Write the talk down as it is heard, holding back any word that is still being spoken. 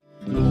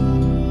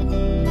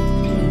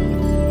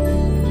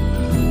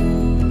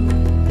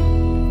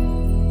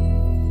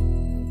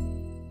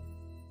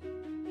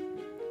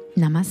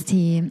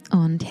Namaste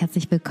und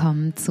herzlich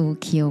willkommen zu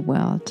Kio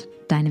World,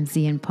 deinem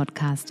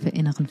Seelenpodcast für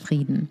inneren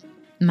Frieden.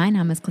 Mein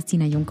Name ist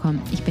Christina Juncker,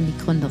 ich bin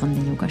die Gründerin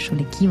der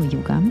Yogaschule Kio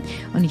Yoga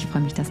und ich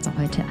freue mich, dass du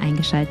heute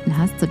eingeschaltet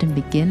hast zu dem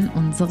Beginn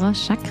unserer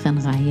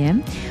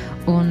Chakrenreihe.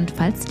 Und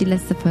falls du die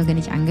letzte Folge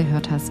nicht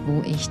angehört hast,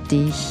 wo ich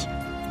dich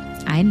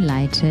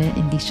einleite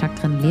in die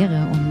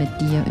Chakrenlehre und mit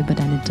dir über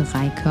deine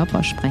 3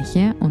 Körper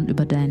spreche und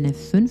über deine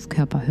 5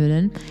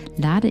 Körperhüllen,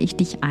 lade ich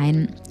dich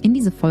ein, in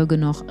diese Folge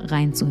noch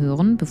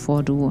reinzuhören,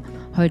 bevor du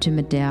heute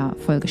mit der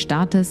Folge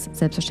startest.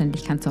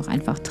 Selbstverständlich kannst du auch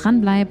einfach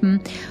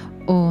dranbleiben.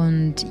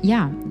 Und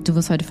ja, du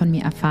wirst heute von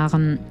mir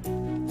erfahren,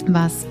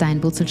 was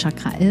dein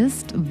Wurzelchakra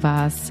ist,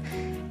 was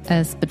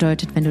es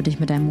bedeutet, wenn du dich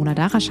mit deinem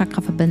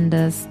Muladhara-Chakra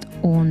verbindest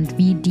und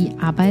wie die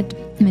Arbeit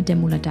mit der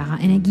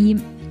Muladhara-Energie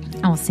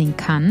aussehen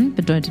kann,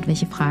 bedeutet,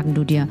 welche Fragen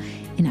du dir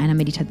in einer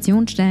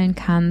Meditation stellen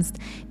kannst,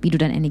 wie du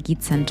dein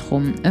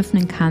Energiezentrum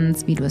öffnen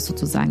kannst, wie du es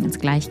sozusagen ins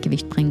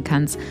Gleichgewicht bringen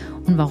kannst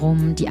und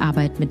warum die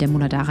Arbeit mit der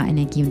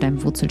Muladhara-Energie und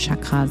deinem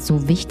Wurzelchakra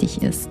so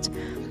wichtig ist.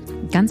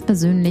 Ganz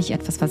persönlich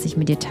etwas, was ich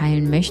mit dir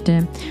teilen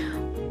möchte.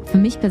 Für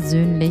mich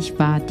persönlich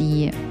war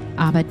die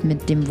Arbeit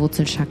mit dem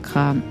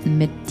Wurzelchakra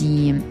mit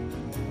die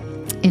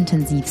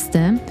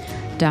intensivste,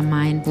 da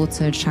mein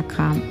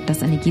Wurzelchakra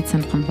das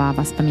Energiezentrum war,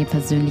 was bei mir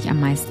persönlich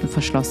am meisten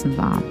verschlossen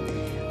war.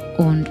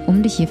 Und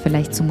um dich hier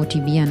vielleicht zu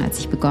motivieren, als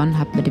ich begonnen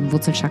habe, mit dem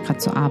Wurzelchakra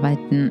zu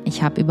arbeiten,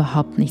 ich habe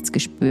überhaupt nichts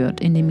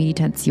gespürt in der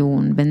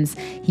Meditation, wenn es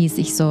hieß,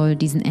 ich soll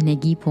diesen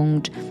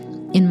Energiepunkt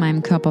in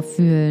meinem Körper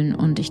fühlen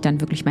und ich dann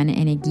wirklich meine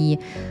Energie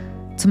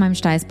zu meinem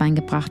Steißbein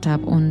gebracht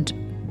habe und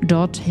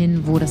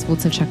dorthin, wo das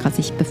Wurzelchakra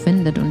sich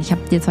befindet. Und ich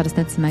habe dir zwar das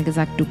letzte Mal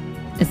gesagt,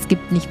 es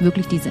gibt nicht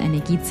wirklich diese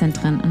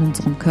Energiezentren in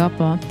unserem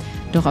Körper,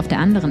 doch auf der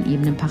anderen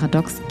Ebene,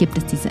 paradox, gibt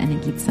es diese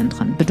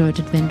Energiezentren.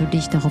 Bedeutet, wenn du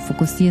dich darauf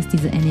fokussierst,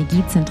 diese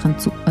Energiezentren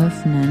zu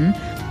öffnen,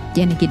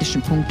 die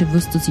energetischen Punkte,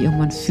 wirst du sie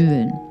irgendwann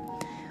fühlen.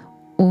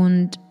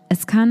 Und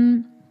es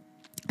kann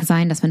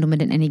sein, dass wenn du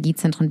mit den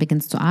Energiezentren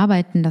beginnst zu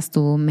arbeiten, dass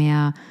du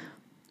mehr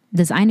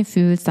das eine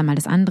fühlst, dann mal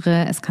das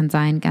andere. Es kann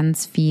sein,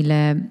 ganz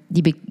viele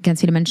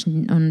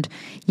Menschen und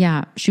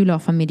ja, Schüler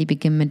auch von mir, die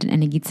beginnen mit den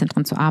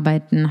Energiezentren zu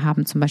arbeiten,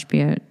 haben zum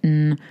Beispiel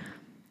einen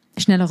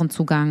schnelleren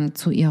Zugang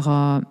zu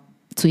ihrem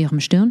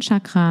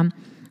Stirnchakra.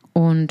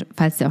 Und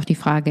falls dir auch die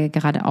Frage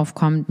gerade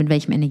aufkommt, mit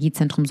welchem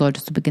Energiezentrum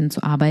solltest du beginnen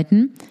zu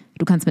arbeiten?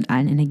 Du kannst mit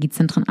allen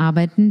Energiezentren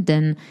arbeiten,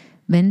 denn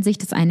wenn sich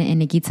das eine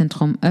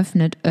Energiezentrum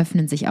öffnet,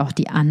 öffnen sich auch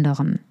die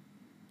anderen.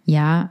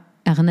 Ja,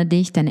 erinnere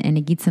dich, deine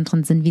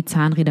Energiezentren sind wie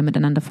Zahnräder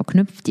miteinander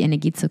verknüpft. Die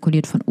Energie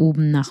zirkuliert von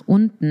oben nach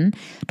unten.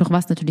 Doch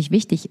was natürlich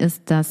wichtig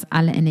ist, dass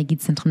alle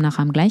Energiezentren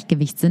nachher im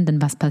Gleichgewicht sind.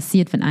 Denn was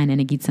passiert, wenn ein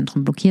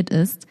Energiezentrum blockiert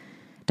ist?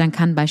 Dann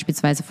kann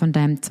beispielsweise von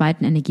deinem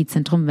zweiten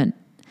Energiezentrum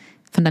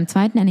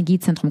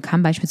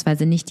kann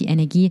beispielsweise nicht die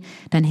Energie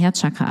dein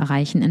Herzchakra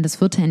erreichen in das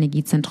 4.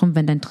 Energiezentrum,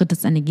 wenn dein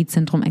 3.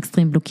 Energiezentrum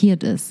extrem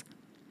blockiert ist.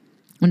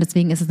 Und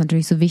deswegen ist es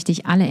natürlich so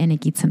wichtig, alle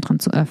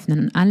Energiezentren zu öffnen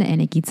und alle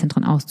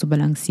Energiezentren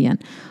auszubalancieren.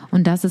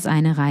 Und das ist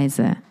eine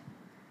Reise.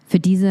 Für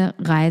diese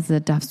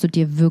Reise darfst du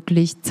dir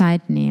wirklich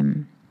Zeit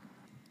nehmen.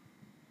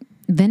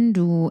 Wenn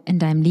du in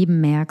deinem Leben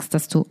merkst,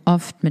 dass du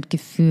oft mit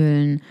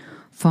Gefühlen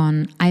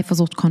von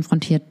Eifersucht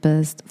konfrontiert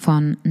bist,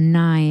 von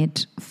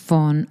Neid,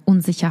 von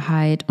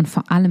Unsicherheit und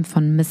vor allem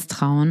von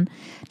Misstrauen,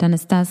 dann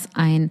ist das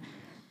ein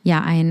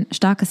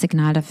starkes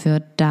Signal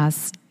dafür,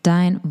 dass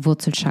dein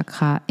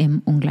Wurzelchakra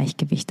im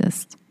Ungleichgewicht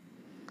ist.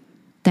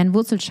 Dein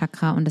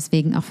Wurzelchakra, und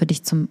deswegen auch für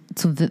dich zu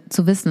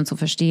wissen und zu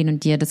verstehen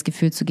und dir das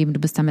Gefühl zu geben,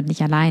 du bist damit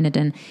nicht alleine,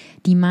 denn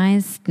die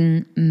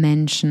meisten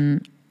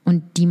Menschen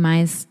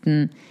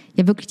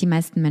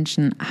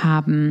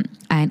haben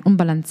ein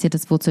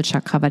unbalanciertes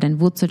Wurzelchakra, weil dein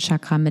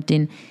Wurzelchakra mit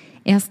den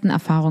ersten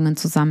Erfahrungen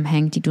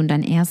zusammenhängt, die du in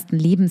deinen ersten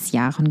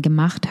Lebensjahren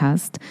gemacht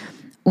hast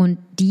und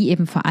die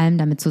eben vor allem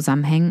damit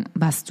zusammenhängen,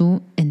 was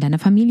du in deiner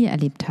Familie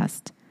erlebt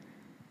hast.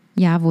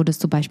 Ja,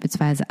 wurdest du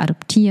beispielsweise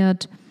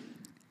adoptiert?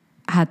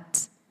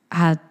 Hast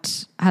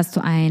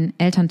du einen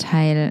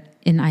Elternteil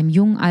in einem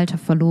jungen Alter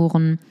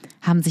verloren?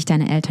 Haben sich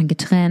deine Eltern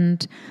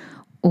getrennt?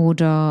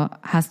 Oder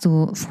hast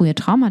du frühe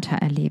Traumata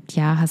erlebt?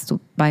 Ja, hast du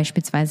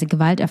beispielsweise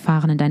Gewalt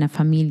erfahren in deiner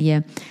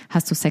Familie?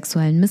 Hast du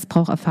sexuellen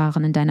Missbrauch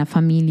erfahren in deiner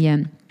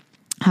Familie?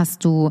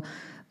 Bist du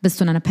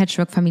in einer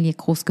Patchwork-Familie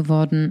groß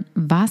geworden?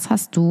 Was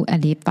hast du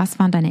erlebt? Was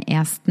waren deine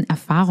ersten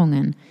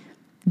Erfahrungen?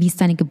 Wie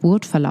ist deine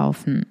Geburt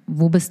verlaufen?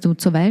 Wo bist du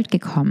zur Welt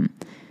gekommen?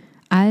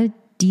 All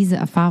diese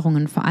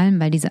Erfahrungen, vor allem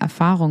weil diese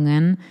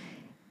Erfahrungen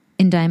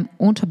in deinem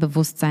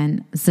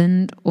Unterbewusstsein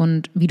sind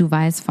und wie du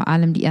weißt, vor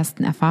allem die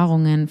ersten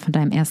Erfahrungen von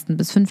deinem 1.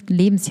 bis 5.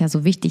 Lebensjahr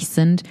so wichtig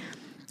sind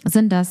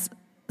das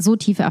so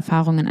tiefe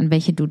Erfahrungen, an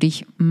welche du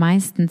dich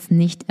meistens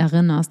nicht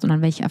erinnerst und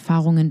an welche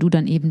Erfahrungen du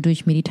dann eben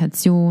durch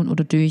Meditation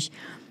oder durch,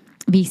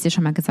 wie ich es dir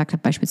schon mal gesagt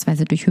habe,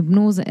 beispielsweise durch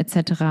Hypnose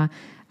etc.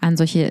 an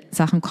solche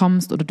Sachen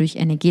kommst oder durch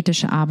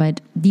energetische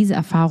Arbeit. Diese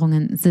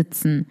Erfahrungen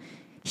sitzen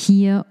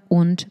hier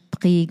und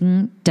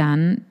prägen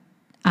dann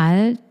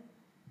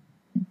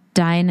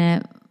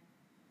deine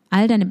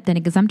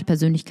gesamte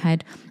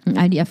Persönlichkeit und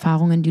all die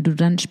Erfahrungen, die du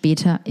dann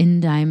später in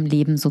deinem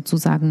Leben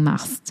sozusagen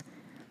machst.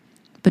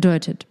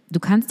 Bedeutet, du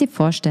kannst dir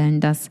vorstellen,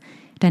 dass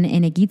deine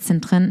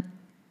Energiezentren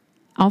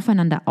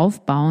aufeinander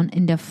aufbauen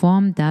in der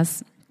Form,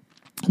 dass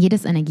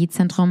jedes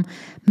Energiezentrum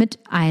mit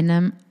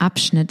einem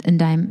Abschnitt in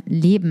deinem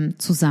Leben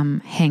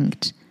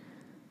zusammenhängt.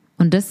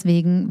 Und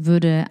deswegen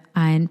würde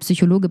ein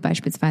Psychologe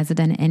beispielsweise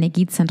deine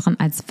Energiezentren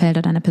als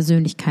Felder deiner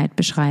Persönlichkeit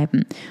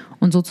beschreiben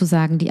und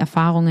sozusagen die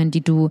Erfahrungen,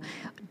 die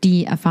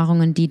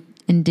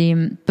in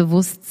dem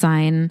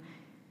Bewusstsein,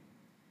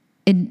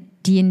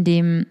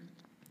 die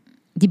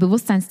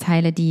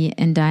Bewusstseinsteile, die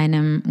in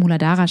deinem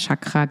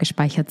Muladhara-Chakra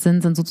gespeichert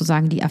sind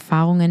sozusagen die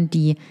Erfahrungen,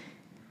 die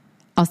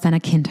aus deiner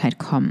Kindheit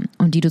kommen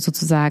und die du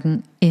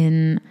sozusagen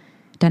in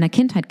deiner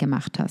Kindheit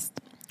gemacht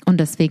hast. Und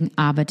deswegen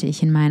arbeite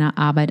ich in meiner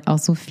Arbeit auch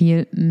so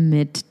viel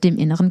mit dem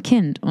inneren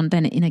Kind. Und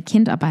deine innere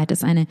Kindarbeit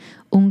ist eine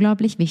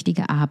unglaublich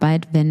wichtige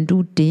Arbeit, wenn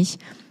du dich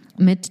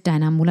mit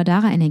deiner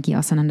Muladhara-Energie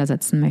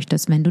auseinandersetzen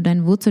möchtest, wenn du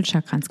dein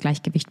Wurzelchakra ins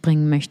Gleichgewicht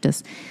bringen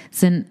möchtest,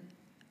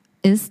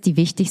 ist die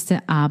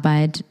wichtigste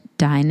Arbeit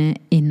deine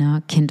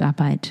innere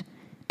Kindarbeit,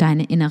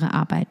 deine innere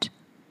Arbeit.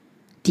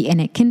 Die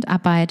innere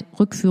Kindarbeit,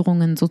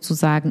 Rückführungen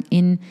sozusagen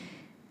in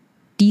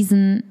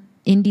diese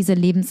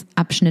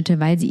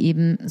Lebensabschnitte, weil sie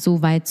eben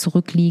so weit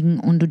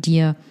zurückliegen und du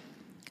dir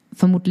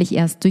vermutlich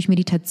erst durch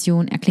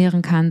Meditation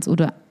erklären kannst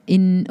oder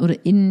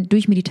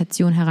durch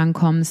Meditation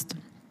herankommst.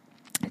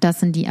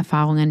 Das sind die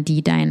Erfahrungen,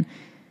 die dein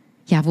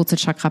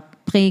Wurzelchakra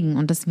prägen.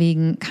 Und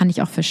deswegen kann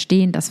ich auch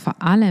verstehen, dass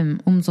vor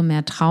allem umso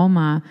mehr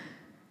Trauma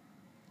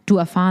du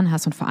erfahren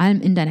hast und vor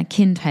allem in deiner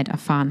Kindheit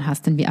erfahren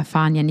hast, denn wir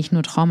erfahren ja nicht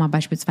nur Trauma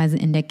beispielsweise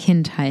in der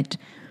Kindheit,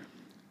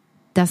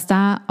 dass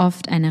da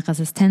oft eine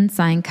Resistenz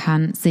sein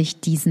kann, sich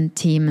diesen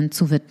Themen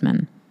zu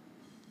widmen.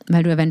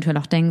 Weil du eventuell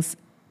auch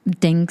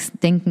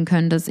denken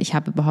könntest, ich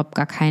habe überhaupt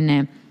gar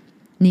keine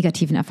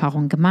negativen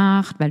Erfahrungen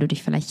gemacht, weil du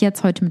dich vielleicht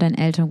jetzt heute mit deinen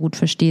Eltern gut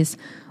verstehst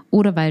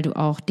oder weil du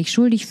auch dich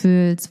schuldig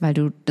fühlst, weil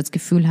du das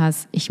Gefühl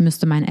hast, ich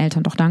müsste meinen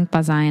Eltern doch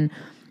dankbar sein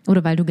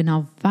oder weil du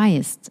genau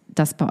weißt,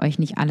 dass bei euch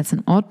nicht alles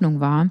in Ordnung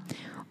war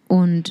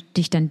und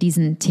dich dann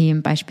diesen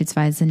Themen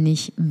beispielsweise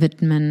nicht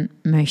widmen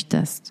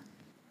möchtest.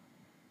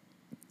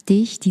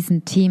 Dich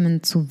diesen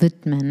Themen zu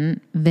widmen,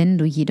 wenn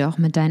du jedoch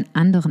mit deinen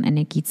anderen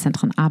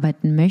Energiezentren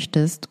arbeiten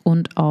möchtest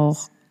und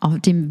auch auf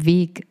dem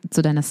Weg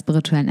zu deiner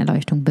spirituellen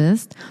Erleuchtung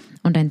bist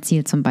und dein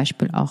Ziel zum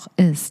Beispiel auch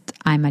ist,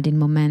 einmal den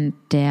Moment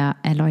der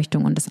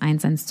Erleuchtung und des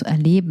Einsseins zu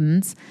erleben,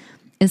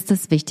 ist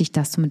es wichtig,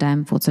 dass du mit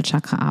deinem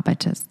Wurzelchakra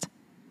arbeitest.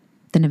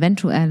 Denn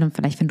eventuell, und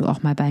vielleicht wenn du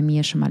auch mal bei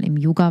mir schon mal im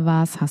Yoga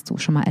warst, hast du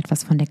schon mal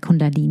etwas von der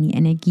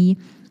Kundalini-Energie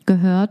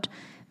gehört,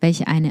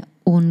 welche eine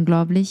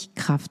unglaublich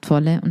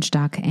kraftvolle und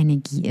starke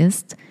Energie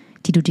ist,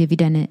 die du dir wie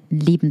deine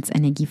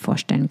Lebensenergie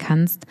vorstellen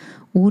kannst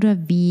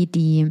oder wie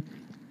die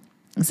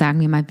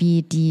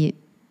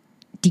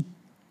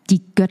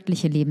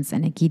göttliche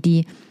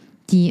Lebensenergie,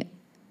 die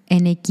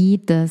Energie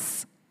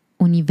des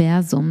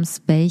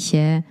Universums,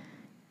 welche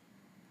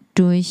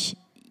durch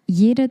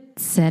jede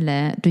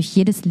Zelle, durch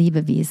jedes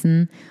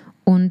Lebewesen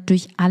und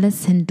durch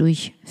alles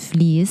hindurch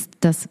fließt,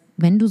 dass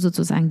wenn du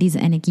sozusagen diese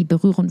Energie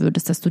berühren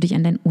würdest, dass du dich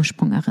an deinen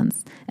Ursprung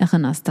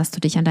erinnerst, dass du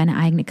dich an deine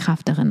eigene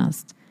Kraft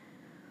erinnerst.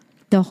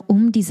 Doch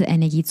um diese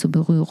Energie zu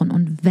berühren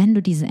und wenn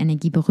du diese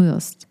Energie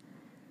berührst,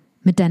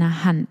 mit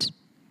deiner Hand,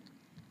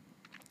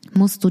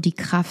 musst du die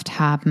Kraft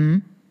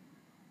haben,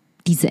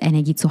 diese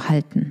Energie zu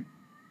halten.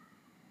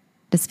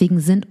 Deswegen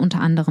sind unter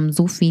anderem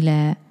so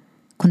viele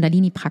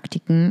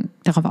Kundalini-Praktiken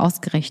darauf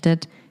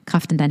ausgerichtet,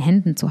 Kraft in deinen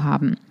Händen zu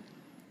haben.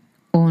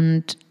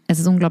 Und es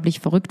ist unglaublich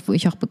verrückt, wo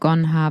ich auch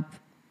begonnen habe,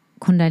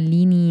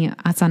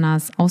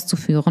 Kundalini-Asanas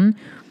auszuführen.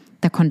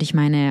 Da konnte ich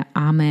meine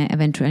Arme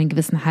eventuell in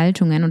gewissen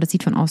Haltungen, und das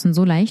sieht von außen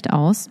so leicht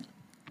aus,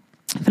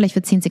 vielleicht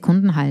für 10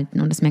 Sekunden halten.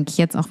 Und das merke ich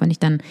jetzt auch, wenn ich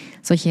dann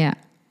solche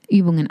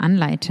Übungen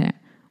anleite.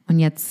 Und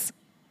jetzt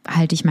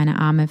halte ich meine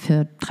Arme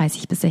für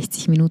 30 bis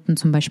 60 Minuten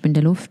zum Beispiel in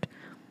der Luft,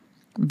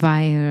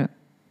 weil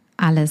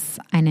alles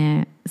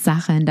eine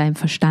Sache in deinem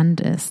Verstand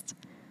ist.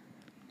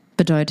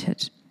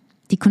 Bedeutet,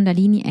 die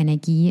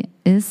Kundalini-Energie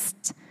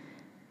ist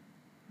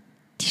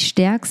die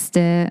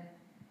stärkste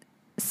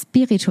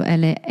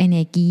spirituelle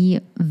Energie,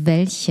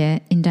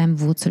 welche in deinem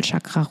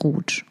Wurzelchakra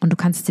ruht. Und du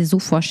kannst es dir so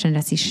vorstellen,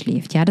 dass sie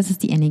schläft. Ja, das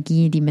ist die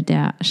Energie, die mit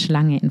der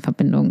Schlange in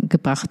Verbindung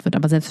gebracht wird.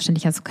 Aber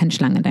selbstverständlich hast du keine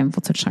Schlange in deinem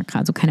Wurzelchakra,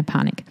 also keine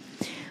Panik.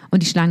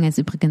 Und die Schlange ist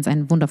übrigens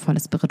ein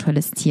wundervolles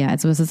spirituelles Tier.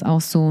 Also es ist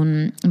auch so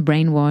ein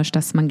Brainwash,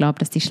 dass man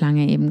glaubt, dass die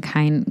Schlange eben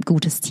kein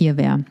gutes Tier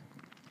wäre.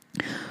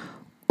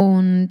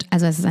 Und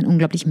also es ist ein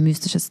unglaublich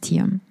mystisches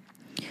Tier.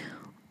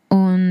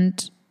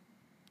 Und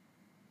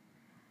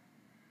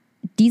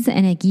diese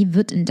Energie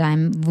wird in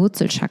deinem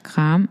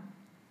Wurzelchakra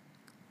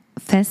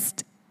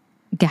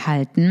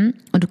festgehalten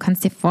und du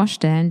kannst dir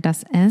vorstellen,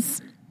 dass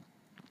es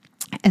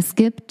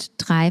gibt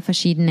 3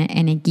 verschiedene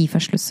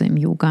Energieverschlüsse im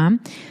Yoga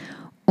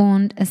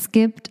und es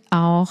gibt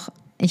auch,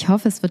 ich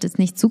hoffe, es wird jetzt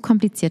nicht zu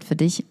kompliziert für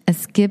dich,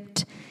 es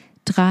gibt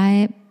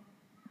 3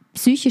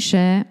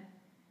 psychische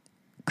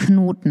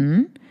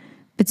Knoten,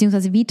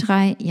 beziehungsweise wie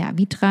drei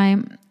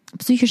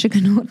psychische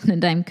Knoten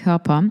in deinem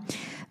Körper,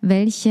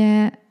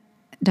 welche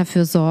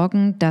dafür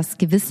sorgen, dass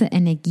gewisse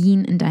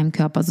Energien in deinem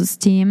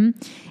Körpersystem,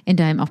 in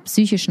deinem auch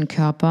psychischen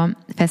Körper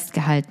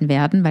festgehalten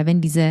werden, weil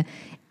wenn diese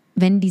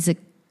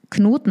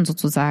Knoten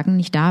sozusagen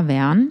nicht da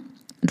wären,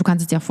 du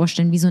kannst es dir auch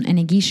vorstellen wie so ein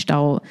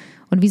Energiestau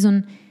und wie so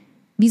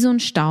ein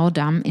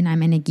Staudamm in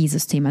einem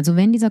Energiesystem. Also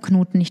wenn dieser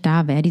Knoten nicht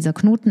da wäre, dieser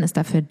Knoten ist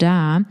dafür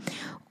da,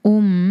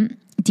 um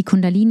die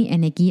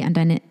Kundalini-Energie an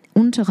deine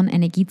unteren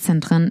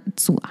Energiezentren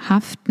zu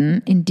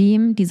haften,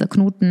 indem dieser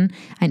Knoten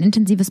ein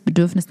intensives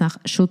Bedürfnis nach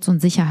Schutz und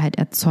Sicherheit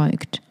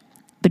erzeugt.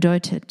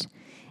 Bedeutet,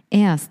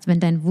 erst wenn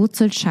dein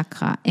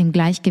Wurzelchakra im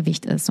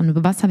Gleichgewicht ist, und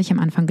über was habe ich am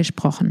Anfang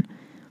gesprochen,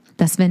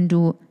 dass wenn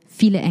du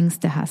viele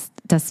Ängste hast,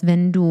 dass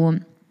wenn du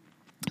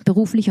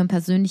berufliche und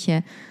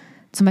persönliche,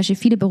 zum Beispiel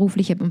viele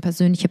berufliche und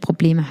persönliche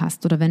Probleme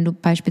hast oder wenn du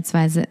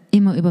beispielsweise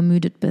immer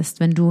übermüdet bist,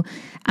 wenn du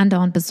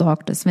andauernd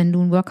besorgt bist, wenn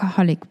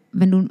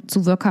du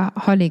zu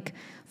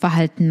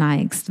Workaholic-Verhalten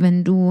neigst,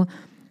 wenn du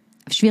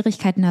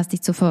Schwierigkeiten hast,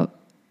 dich zur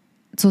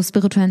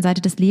spirituellen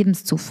Seite des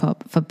Lebens zu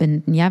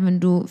verbinden, ja, wenn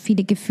du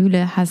viele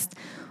Gefühle hast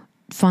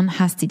von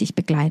Hass, die dich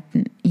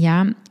begleiten,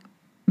 ja,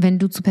 wenn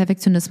du zu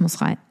Perfektionismus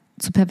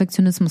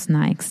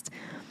neigst.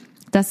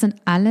 Das sind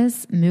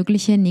alles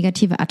mögliche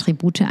negative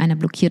Attribute einer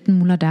blockierten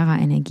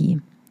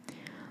Muladhara-Energie.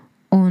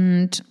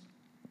 Und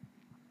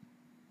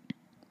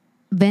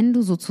wenn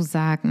du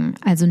sozusagen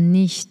also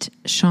nicht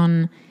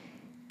schon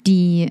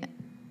die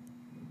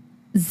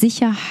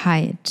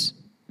Sicherheit,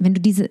 wenn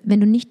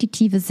du nicht die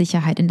tiefe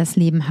Sicherheit in das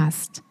Leben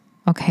hast,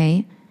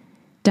 okay,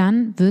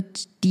 dann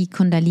wird die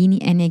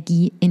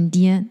Kundalini-Energie in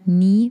dir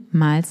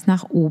niemals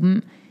nach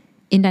oben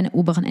in deine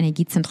oberen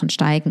Energiezentren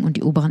steigen und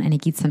die oberen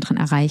Energiezentren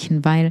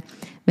erreichen, weil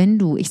wenn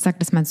du, ich sage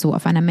das mal so,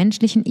 auf einer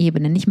menschlichen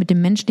Ebene nicht mit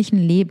dem menschlichen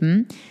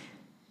Leben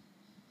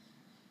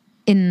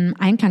in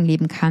Einklang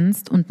leben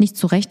kannst und nicht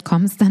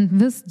zurechtkommst, dann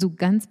wirst du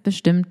ganz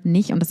bestimmt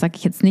nicht, und das sage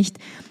ich jetzt nicht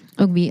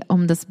irgendwie,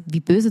 um das wie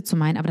böse zu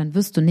meinen, aber dann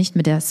wirst du nicht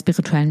mit der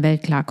spirituellen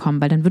Welt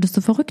klarkommen, weil dann würdest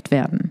du verrückt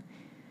werden.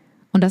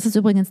 Und das ist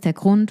übrigens der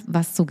Grund,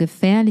 was so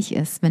gefährlich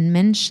ist, wenn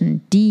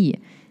Menschen, die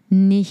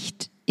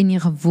nicht in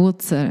ihrer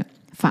Wurzel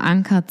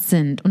verankert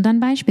sind und dann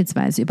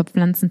beispielsweise über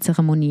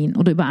Pflanzenzeremonien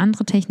oder über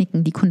andere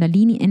Techniken die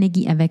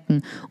Kundalini-Energie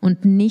erwecken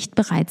und nicht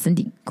bereit sind,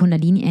 die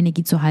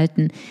Kundalini-Energie zu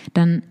halten,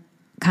 dann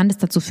kann das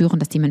dazu führen,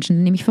 dass die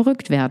Menschen nämlich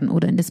verrückt werden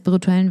oder in der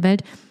spirituellen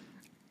Welt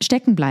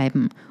stecken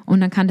bleiben. Und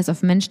dann kann das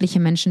auf menschliche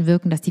Menschen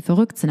wirken, dass die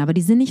verrückt sind. Aber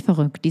die sind nicht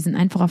verrückt. Die sind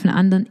einfach auf einer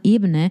anderen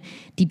Ebene,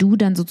 die du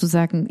dann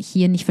sozusagen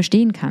hier nicht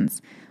verstehen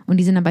kannst. Und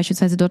die sind dann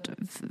beispielsweise dort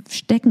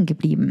stecken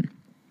geblieben.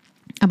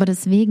 Aber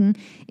deswegen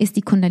ist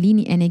die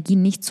Kundalini-Energie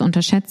nicht zu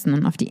unterschätzen.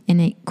 Und auf die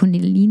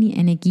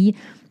Kundalini-Energie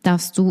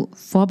darfst du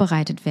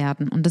vorbereitet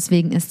werden. Und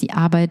deswegen ist die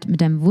Arbeit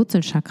mit deinem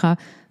Wurzelchakra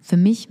für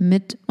mich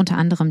mit unter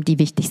anderem die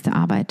wichtigste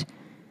Arbeit.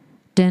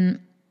 Denn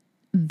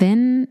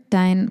wenn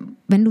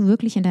du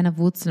wirklich in deiner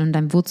Wurzel und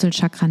deinem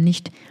Wurzelchakra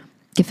nicht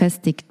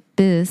gefestigt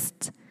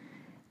bist,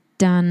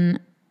 dann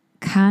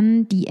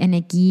kann die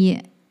Energie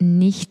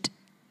nicht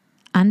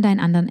an deinen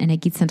anderen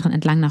Energiezentren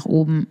entlang nach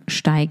oben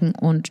steigen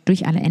und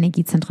durch alle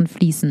Energiezentren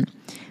fließen.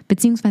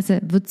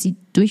 Beziehungsweise wird sie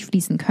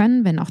durchfließen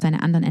können, wenn auch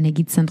deine anderen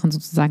Energiezentren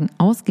sozusagen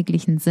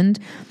ausgeglichen sind.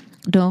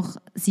 Doch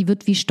sie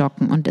wird wie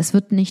stocken und es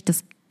wird nicht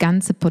das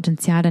ganze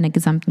Potenzial deiner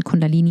gesamten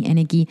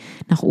Kundalini-Energie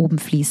nach oben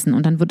fließen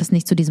und dann wird es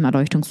nicht zu diesem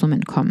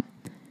Erleuchtungsmoment kommen.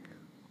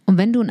 Und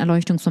wenn du einen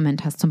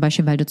Erleuchtungsmoment hast, zum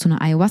Beispiel, weil du zu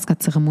einer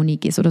Ayahuasca-Zeremonie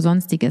gehst oder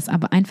sonstiges,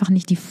 aber einfach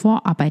nicht die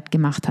Vorarbeit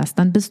gemacht hast,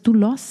 dann bist du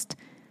lost.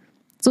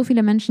 So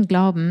viele Menschen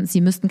glauben, sie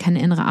müssten keine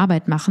innere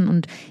Arbeit machen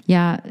und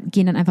ja,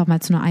 gehen dann einfach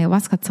mal zu einer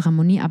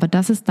Ayahuasca-Zeremonie, aber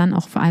das ist dann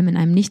auch vor allem in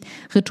einem nicht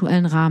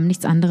rituellen Rahmen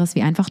nichts anderes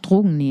wie einfach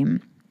Drogen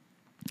nehmen.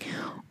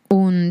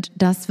 Und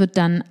das wird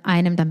dann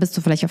bist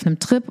du vielleicht auf einem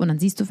Trip und dann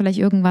siehst du vielleicht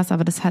irgendwas,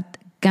 aber das hat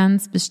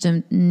ganz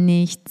bestimmt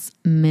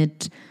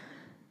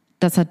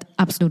das hat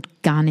absolut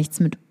gar nichts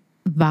mit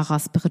wahrer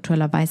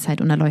spiritueller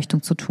Weisheit und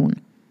Erleuchtung zu tun.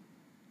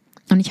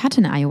 Und ich hatte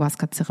eine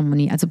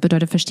Ayahuasca-Zeremonie, also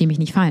bedeutet, verstehe mich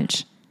nicht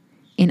falsch.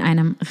 In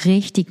einem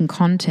richtigen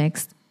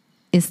Kontext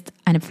ist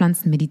eine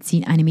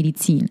Pflanzenmedizin eine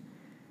Medizin.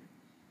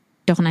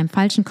 Doch in einem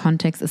falschen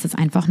Kontext ist es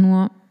einfach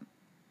nur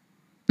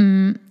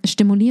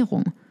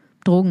Stimulierung.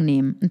 Drogen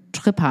nehmen, einen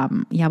Trip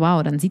haben. Ja,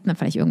 wow, dann sieht man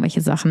vielleicht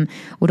irgendwelche Sachen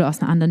oder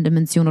aus einer anderen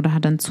Dimension oder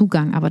hat dann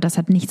Zugang, aber das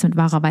hat nichts mit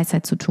wahrer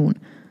Weisheit zu tun.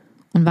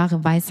 Und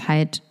wahre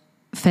Weisheit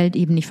fällt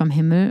eben nicht vom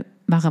Himmel.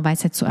 Wahre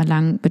Weisheit zu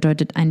erlangen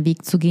bedeutet, einen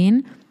Weg zu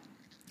gehen,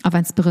 auf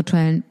einen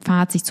spirituellen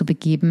Pfad sich zu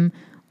begeben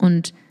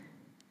und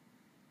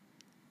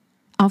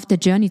auf der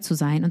Journey zu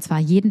sein, und zwar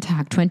jeden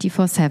Tag,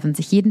 24/7,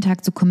 sich jeden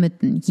Tag zu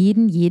committen,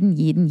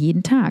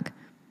 jeden Tag.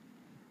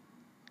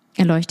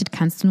 Erleuchtet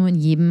kannst du nur in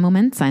jedem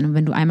Moment sein. Und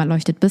wenn du einmal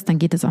erleuchtet bist, dann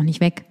geht es auch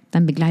nicht weg.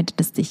 Dann begleitet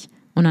es dich.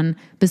 Und dann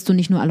bist du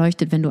nicht nur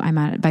erleuchtet, wenn du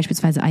einmal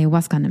beispielsweise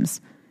Ayahuasca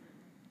nimmst,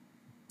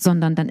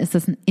 sondern dann ist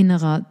es ein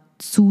innerer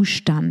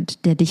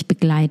Zustand, der dich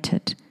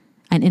begleitet.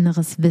 Ein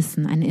inneres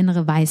Wissen, eine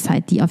innere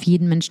Weisheit, die auf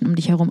jeden Menschen um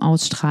dich herum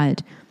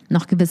ausstrahlt.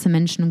 Noch gewisse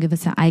Menschen und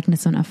gewisse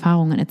Ereignisse und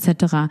Erfahrungen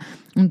etc.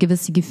 und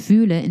gewisse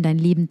Gefühle in dein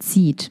Leben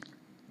zieht.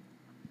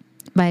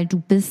 Weil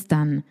du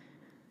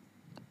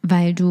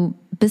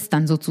bist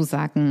dann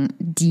sozusagen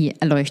die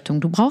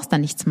Erleuchtung. Du brauchst da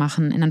nichts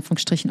machen, in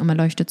Anführungsstrichen, um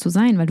erleuchtet zu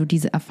sein, weil du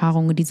diese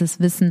Erfahrungen,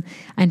 dieses Wissen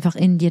einfach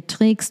in dir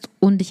trägst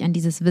und dich an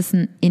dieses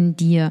Wissen in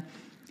dir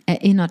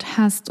erinnert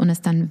hast und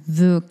es dann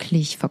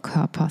wirklich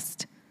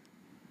verkörperst.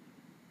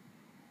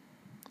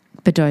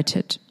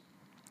 Bedeutet,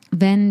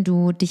 wenn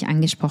du dich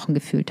angesprochen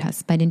gefühlt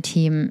hast bei den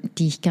Themen,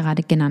 die ich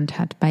gerade genannt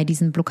habe, bei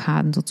diesen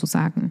Blockaden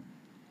sozusagen,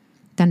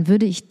 dann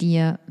würde ich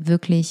dir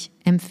wirklich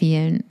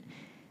empfehlen,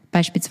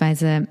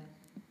 beispielsweise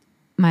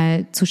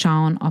mal zu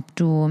schauen, ob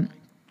du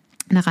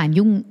nach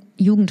einem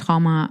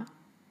Jugendtrauma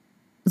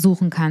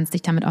suchen kannst,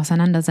 dich damit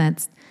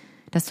auseinandersetzt,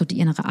 dass du die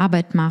innere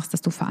Arbeit machst,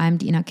 dass du vor allem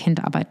die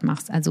Innerkindarbeit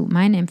machst. Also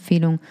meine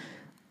Empfehlung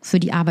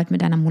für die Arbeit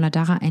mit deiner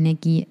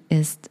Muladhara-Energie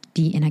ist,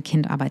 die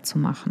Innerkindarbeit zu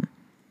machen.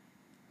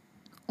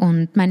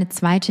 Und meine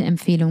zweite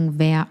Empfehlung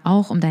wäre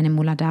auch, um deine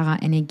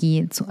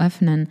Muladhara-Energie zu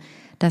öffnen,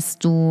 dass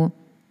du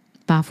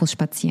barfuß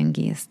spazieren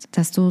gehst,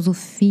 dass du so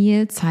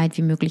viel Zeit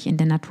wie möglich in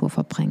der Natur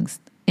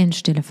verbringst, in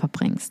Stille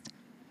verbringst,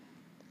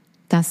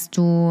 dass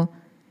du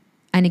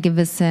eine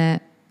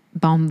gewisse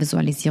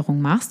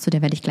Baumvisualisierung machst, zu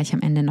der werde ich gleich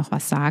am Ende noch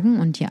was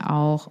sagen und dir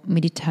auch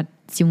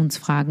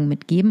Meditationsfragen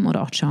mitgeben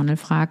oder auch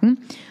Journalfragen,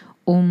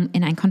 um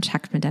in einen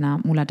Kontakt mit deiner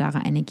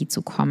Muladhara-Energie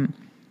zu kommen.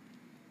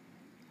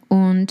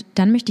 Und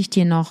dann möchte ich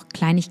dir noch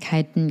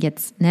Kleinigkeiten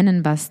jetzt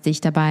nennen, was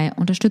dich dabei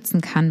unterstützen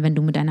kann, wenn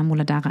du mit deiner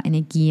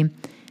Muladhara-Energie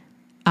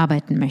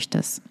arbeiten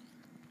möchtest.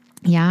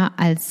 Ja,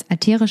 als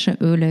ätherische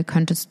Öle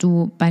könntest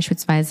du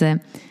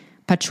beispielsweise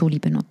Patchouli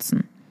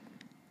benutzen.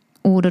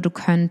 Oder du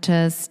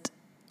könntest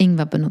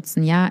Ingwer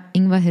benutzen. Ja,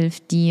 Ingwer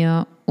hilft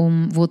dir,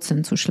 um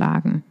Wurzeln zu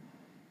schlagen.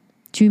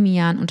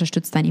 Thymian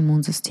unterstützt dein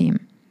Immunsystem.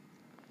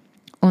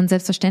 Und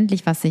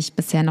selbstverständlich, was ich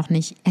bisher noch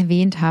nicht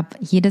erwähnt habe,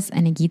 jedes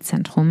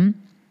Energiezentrum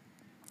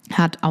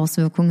hat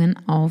Auswirkungen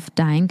auf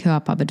deinen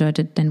Körper.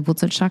 Bedeutet, dein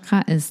Wurzelchakra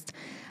ist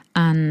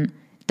an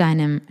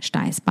deinem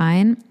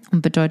Steißbein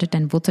und bedeutet,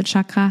 dein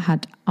Wurzelchakra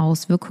hat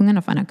Auswirkungen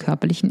auf einer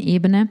körperlichen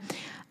Ebene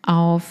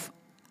auf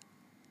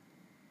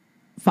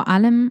vor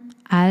allem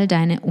all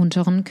deine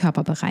unteren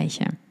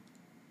Körperbereiche.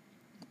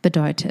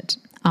 Bedeutet,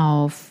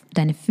 auf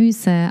deine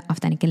Füße, auf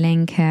deine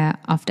Gelenke,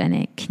 auf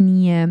deine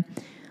Knie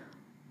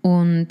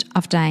und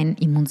auf dein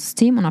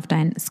Immunsystem und auf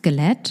dein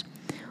Skelett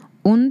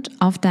und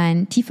auf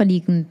deinen tiefer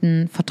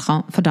liegenden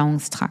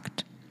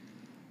Verdauungstrakt.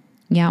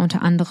 Ja,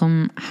 unter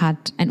anderem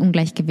hat ein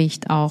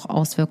Ungleichgewicht auch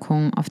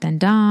Auswirkungen auf deinen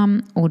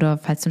Darm oder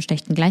falls du einen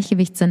schlechten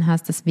Gleichgewichtssinn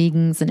hast.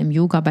 Deswegen sind im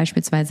Yoga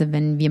beispielsweise,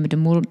 wenn wir mit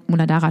dem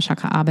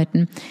Muladhara-Chakra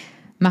arbeiten,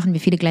 machen wir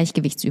viele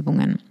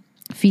Gleichgewichtsübungen.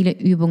 Viele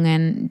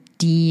Übungen,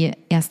 die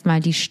erstmal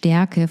die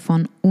Stärke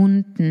von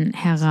unten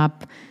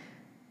herab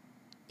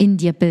in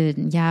dir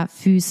bilden. Ja,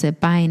 Füße,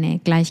 Beine,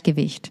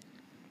 Gleichgewicht,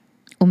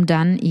 um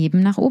dann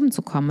eben nach oben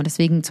zu kommen. Und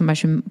deswegen zum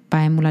Beispiel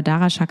beim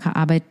Muladhara-Chakra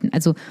arbeiten,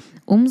 also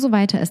umso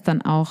weiter ist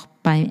dann auch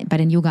bei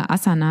den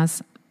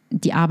Yoga-Asanas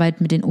die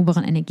Arbeit mit den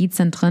oberen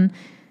Energiezentren,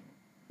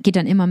 geht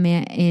dann immer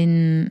mehr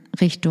in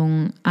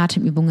Richtung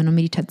Atemübungen und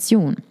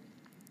Meditation.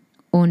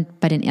 Und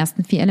bei den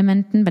ersten 4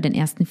 Elementen, bei den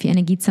ersten 4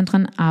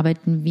 Energiezentren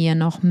arbeiten wir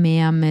noch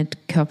mehr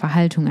mit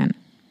Körperhaltungen.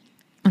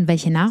 Und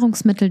welche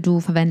Nahrungsmittel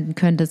du verwenden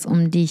könntest,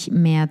 um dich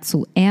mehr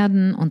zu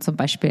erden und zum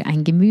Beispiel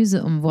ein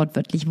Gemüse, um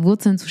wortwörtlich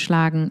Wurzeln zu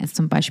schlagen, ist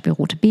zum Beispiel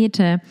rote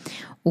Beete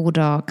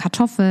oder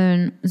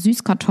Kartoffeln,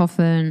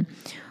 Süßkartoffeln,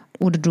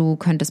 oder du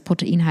könntest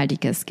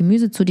proteinhaltiges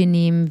Gemüse zu dir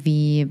nehmen,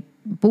 wie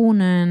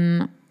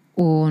Bohnen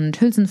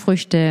und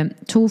Hülsenfrüchte,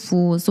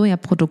 Tofu,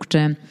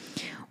 Sojaprodukte.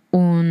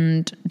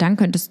 Und dann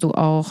könntest du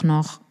auch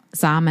noch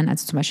Samen,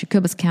 also zum Beispiel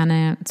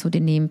Kürbiskerne zu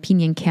dir nehmen,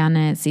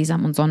 Pinienkerne,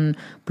 Sesam- und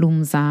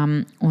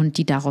Sonnenblumensamen und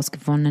die daraus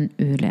gewonnenen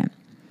Öle.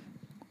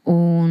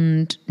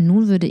 Und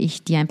nun würde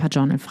ich dir ein paar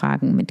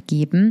Journal-Fragen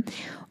mitgeben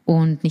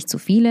und nicht zu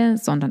viele,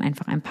 sondern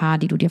einfach ein paar,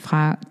 die du dir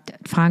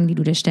Fragen, die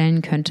du dir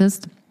stellen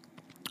könntest,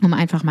 um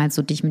einfach mal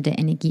so dich mit der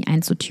Energie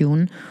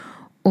einzutunen.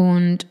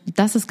 Und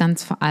das ist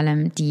ganz vor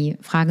allem die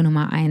Frage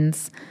Nummer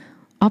 1,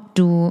 ob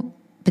du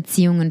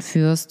Beziehungen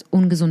führst,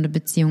 ungesunde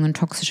Beziehungen,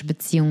 toxische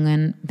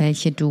Beziehungen,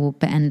 welche du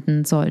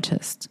beenden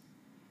solltest.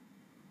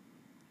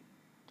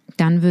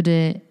 Dann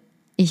würde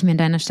ich mir an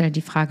deiner Stelle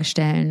die Frage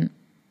stellen,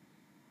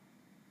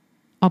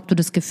 ob du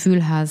das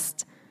Gefühl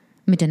hast,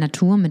 mit der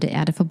Natur, mit der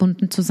Erde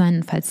verbunden zu sein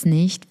und falls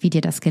nicht, wie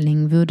dir das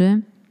gelingen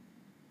würde,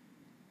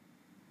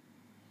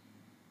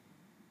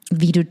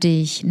 wie du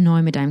dich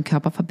neu mit deinem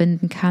Körper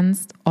verbinden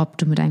kannst, ob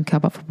du mit deinem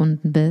Körper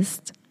verbunden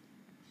bist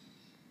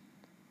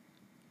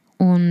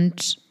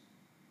und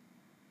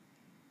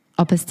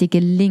ob es dir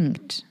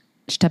gelingt,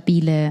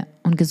 stabile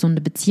und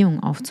gesunde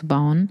Beziehungen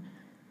aufzubauen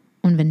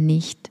und wenn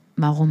nicht,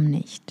 warum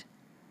nicht?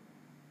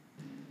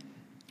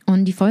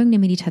 Und die folgende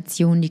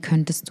Meditation, die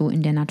könntest du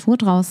in der Natur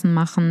draußen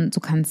machen, du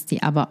kannst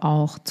sie aber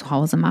auch zu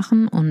Hause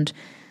machen und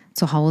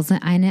zu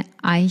Hause eine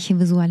Eiche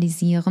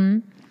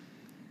visualisieren.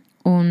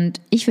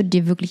 Und ich würde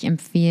dir wirklich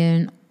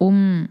empfehlen,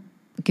 um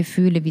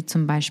Gefühle wie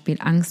zum Beispiel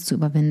Angst zu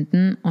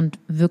überwinden und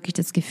wirklich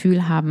das Gefühl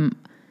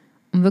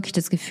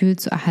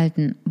zu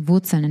erhalten,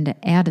 Wurzeln in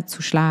der Erde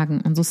zu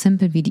schlagen. Und so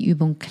simpel wie die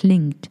Übung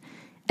klingt,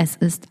 es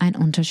ist ein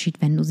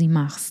Unterschied, wenn du sie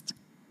machst.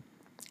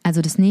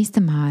 Also das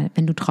nächste Mal,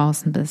 wenn du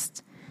draußen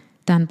bist,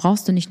 dann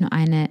brauchst du nicht nur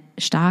eine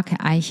starke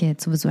Eiche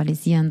zu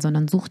visualisieren,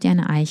 sondern such dir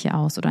eine Eiche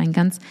aus oder einen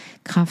ganz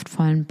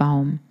kraftvollen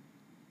Baum.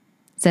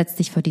 Setz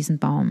dich vor diesen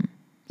Baum.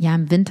 Ja,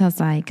 im Winter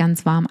sei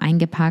ganz warm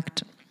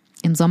eingepackt.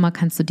 Im Sommer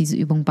kannst du diese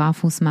Übung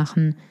barfuß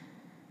machen.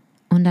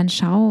 Und dann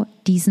schau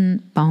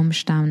diesen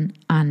Baumstamm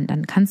an.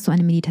 Dann kannst du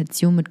eine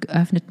Meditation mit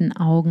geöffneten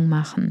Augen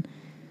machen.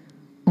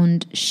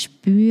 Und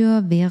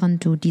spür,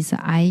 während du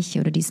diese Eiche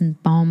oder diesen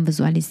Baum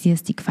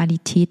visualisierst, die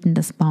Qualitäten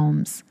des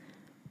Baums.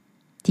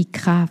 Die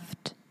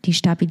Kraft, die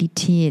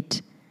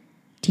Stabilität,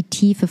 die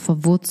tiefe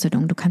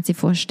Verwurzelung. Du kannst dir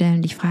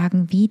vorstellen, dich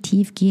fragen, wie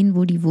tief gehen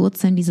wohl die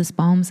Wurzeln dieses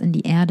Baums in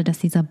die Erde, dass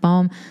dieser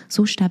Baum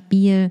so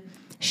stabil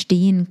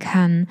stehen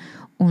kann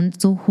und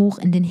so hoch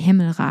in den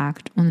Himmel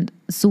ragt und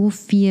so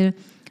viel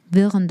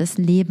Wirren des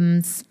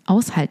Lebens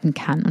aushalten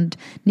kann und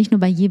nicht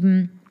nur bei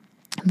jedem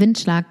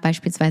Windschlag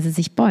beispielsweise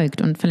sich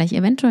beugt und vielleicht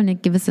eventuell eine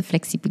gewisse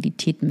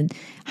Flexibilität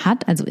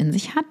hat, also in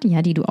sich hat,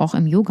 ja, die du auch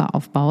im Yoga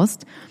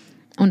aufbaust.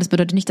 Und das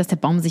bedeutet nicht, dass der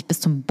Baum sich bis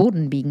zum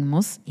Boden biegen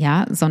muss,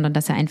 ja, sondern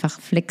dass er einfach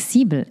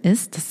flexibel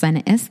ist, dass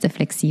seine Äste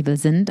flexibel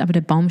sind, aber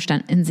der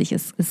Baumstamm in sich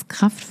ist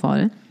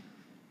kraftvoll.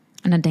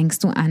 Und dann denkst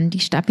du an die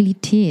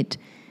Stabilität,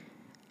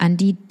 an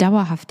die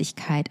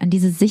Dauerhaftigkeit, an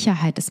diese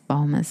Sicherheit des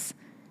Baumes,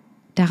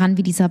 daran,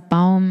 wie dieser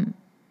Baum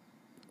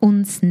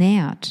uns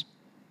nährt.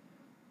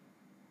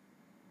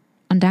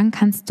 Und dann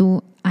kannst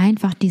du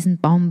einfach diesen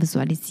Baum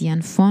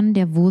visualisieren von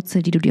der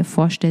Wurzel, die du dir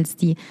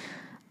vorstellst, die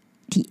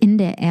in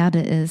der Erde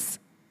ist,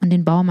 und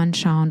den Baum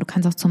anschauen. Du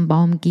kannst auch zum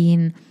Baum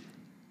gehen,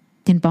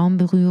 den Baum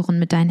berühren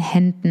mit deinen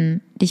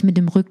Händen, dich mit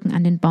dem Rücken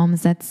an den Baum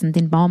setzen,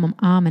 den Baum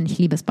umarmen. Ich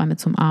liebe es, Bäume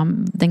zu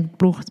umarmen. Denk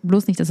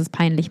bloß nicht, das ist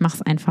peinlich,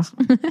 mach's einfach.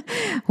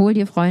 Hol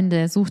dir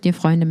Freunde, such dir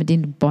Freunde, mit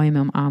denen du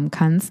Bäume umarmen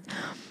kannst.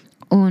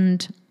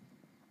 Und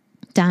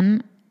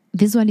dann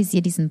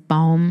visualisier diesen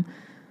Baum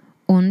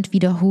und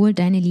wiederhol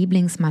deine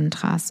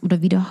Lieblingsmantras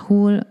oder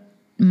wiederhol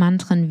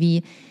Mantren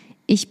wie: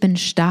 Ich bin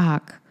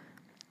stark,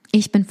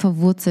 ich bin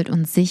verwurzelt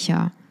und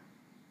sicher,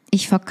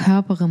 ich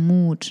verkörpere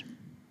Mut.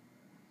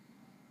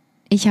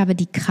 Ich habe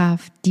die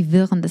Kraft, die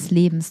Wirren des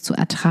Lebens zu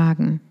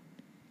ertragen.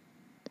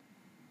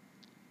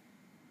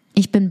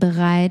 Ich bin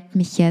bereit,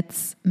 mich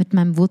jetzt mit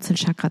meinem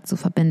Wurzelchakra zu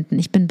verbinden.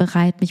 Ich bin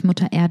bereit, mich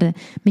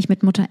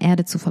mit Mutter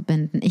Erde zu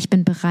verbinden. Ich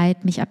bin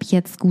bereit, mich ab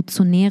jetzt gut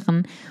zu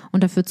nähren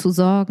und dafür zu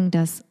sorgen,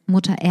 dass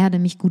Mutter Erde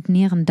mich gut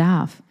nähren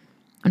darf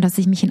und dass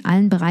ich mich in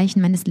allen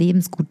Bereichen meines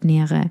Lebens gut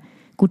nähere.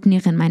 Gut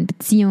nähere in meinen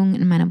Beziehungen,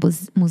 in meiner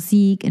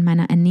Musik, in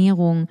meiner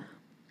Ernährung,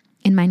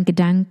 in meinen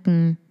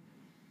Gedanken,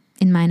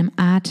 in meinem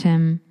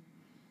Atem.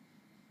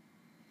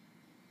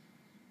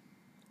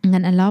 Und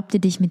dann erlaub dir,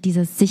 dich mit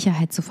dieser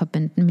Sicherheit zu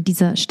verbinden, mit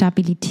dieser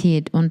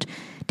Stabilität und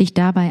dich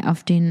dabei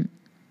auf dein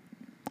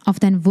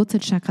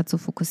Wurzelchakra zu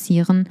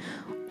fokussieren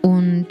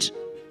und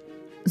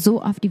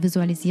so auf die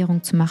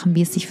Visualisierung zu machen,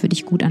 wie es sich für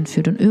dich gut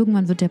anfühlt. Und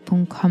irgendwann wird der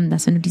Punkt kommen,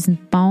 dass wenn du diesen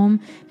Baum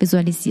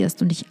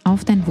visualisierst und dich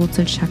auf dein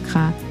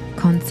Wurzelchakra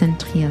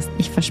konzentrierst,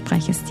 ich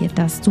verspreche es dir,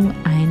 dass du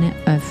eine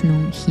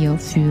Öffnung hier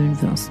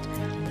fühlen wirst.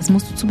 Das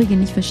musst du zu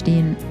Beginn nicht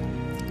verstehen,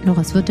 doch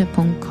es wird der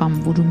Punkt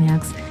kommen, wo du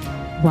merkst,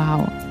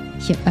 wow,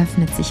 hier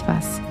öffnet sich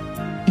was.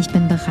 Ich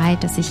bin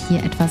bereit, dass ich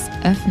hier etwas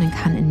öffnen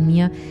kann in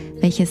mir,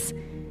 welcher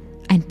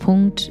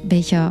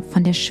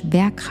von der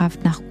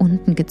Schwerkraft nach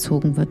unten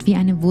gezogen wird, wie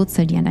eine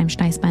Wurzel, die an deinem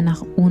Steißbein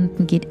nach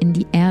unten geht in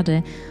die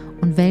Erde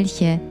und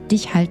welche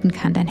dich halten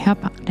kann,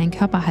 dein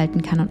Körper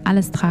halten kann und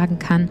alles tragen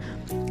kann,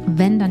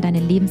 wenn dann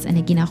deine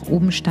Lebensenergie nach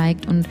oben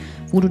steigt und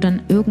wo du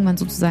dann irgendwann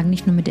sozusagen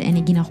nicht nur mit der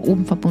Energie nach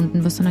oben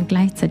verbunden wirst, sondern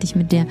gleichzeitig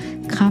mit der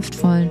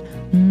kraftvollen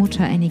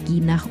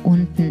Mutterenergie nach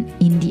unten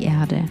in die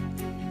Erde.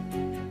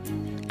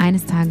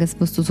 Eines Tages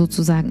wirst du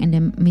sozusagen in der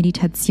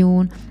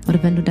Meditation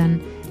oder wenn du dann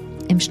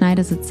im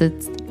Schneidersitz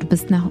sitzt, du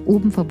bist nach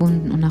oben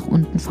verbunden und nach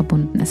unten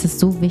verbunden. Es ist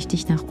so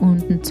wichtig, nach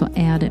unten zur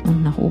Erde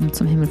und nach oben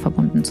zum Himmel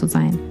verbunden zu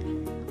sein.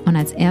 Und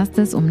als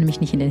erstes, um nämlich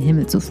nicht in den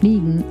Himmel zu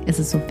fliegen, ist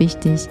es so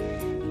wichtig,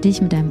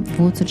 dich mit deinem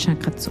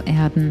Wurzelchakra zu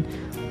erden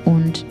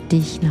und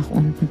dich nach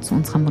unten zu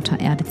unserer Mutter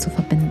Erde zu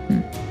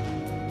verbinden.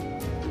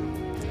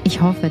 Ich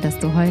hoffe, dass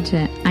du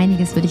heute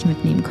einiges für dich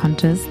mitnehmen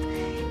konntest.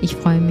 Ich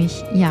freue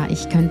mich,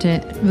 ich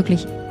könnte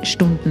wirklich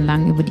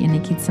stundenlang über die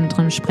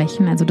Energiezentren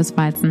sprechen. Also das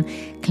war jetzt ein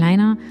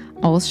kleiner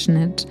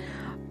Ausschnitt,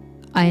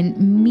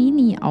 ein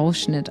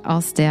Mini-Ausschnitt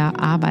aus der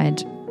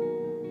Arbeit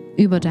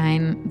über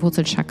dein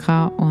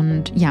Wurzelchakra.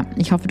 Und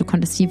ich hoffe, du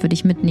konntest viel für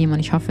dich mitnehmen und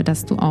ich hoffe,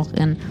 dass du auch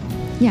in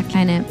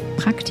kleine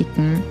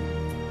Praktiken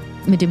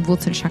mit dem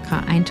Wurzelchakra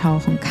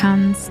eintauchen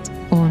kannst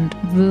und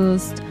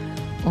wirst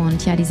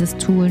und dieses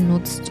Tool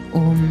nutzt,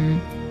 um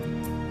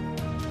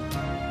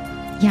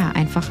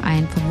einfach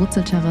ein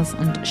verwurzelteres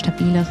und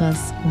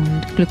stabileres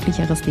und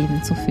glücklicheres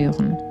Leben zu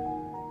führen.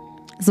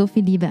 So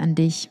viel Liebe an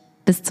dich.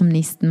 Bis zum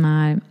nächsten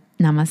Mal.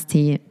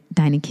 Namaste,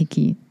 deine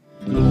Kiki.